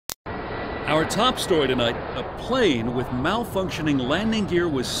Our top story tonight, a plane with malfunctioning landing gear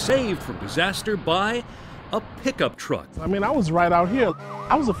was saved from disaster by a pickup truck. I mean, I was right out here.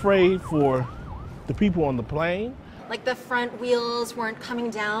 I was afraid for the people on the plane. Like the front wheels weren't coming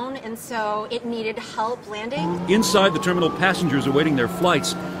down, and so it needed help landing. Inside the terminal, passengers awaiting their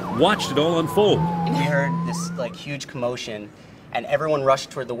flights watched it all unfold. We heard this huge commotion, and everyone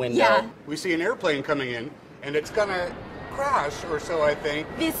rushed toward the window. Yeah. We see an airplane coming in, and it's gonna crash or so, I think.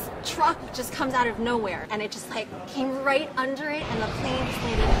 This truck just comes out of nowhere, and it just came right under it, and the plane just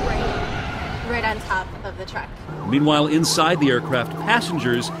landed right on top of the truck. Meanwhile, inside the aircraft,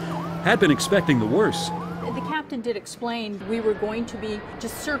 passengers had been expecting the worst. The captain did explain we were going to be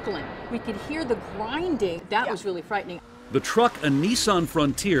just circling. We could hear the grinding. That was really frightening. The truck, a Nissan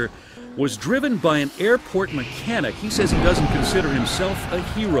Frontier, was driven by an airport mechanic. He says he doesn't consider himself a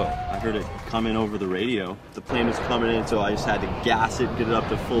hero. I heard it coming over the radio. The plane was coming in, so I just had to gas it, get it up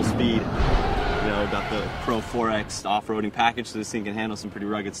to full speed. You know, got the Pro 4X off-roading package, so this thing can handle some pretty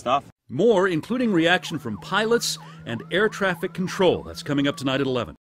rugged stuff. More, including reaction from pilots and air traffic control. That's coming up tonight at 11.